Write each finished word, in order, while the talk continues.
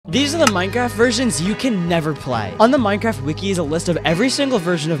These are the Minecraft versions you can never play. On the Minecraft wiki is a list of every single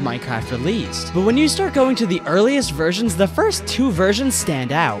version of Minecraft released. But when you start going to the earliest versions, the first 2 versions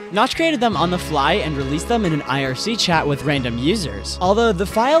stand out. Notch created them on the fly and released them in an IRC chat with random users. Although the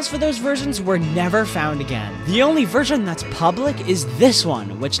files for those versions were never found again. The only version that's public is this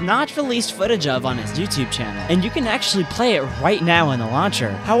one, which Notch released footage of on his YouTube channel. And you can actually play it right now in the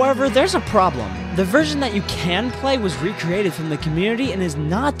launcher. However, there's a problem. The version that you can play was recreated from the community and is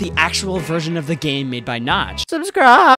not the actual version of the game made by Notch. Subscribe!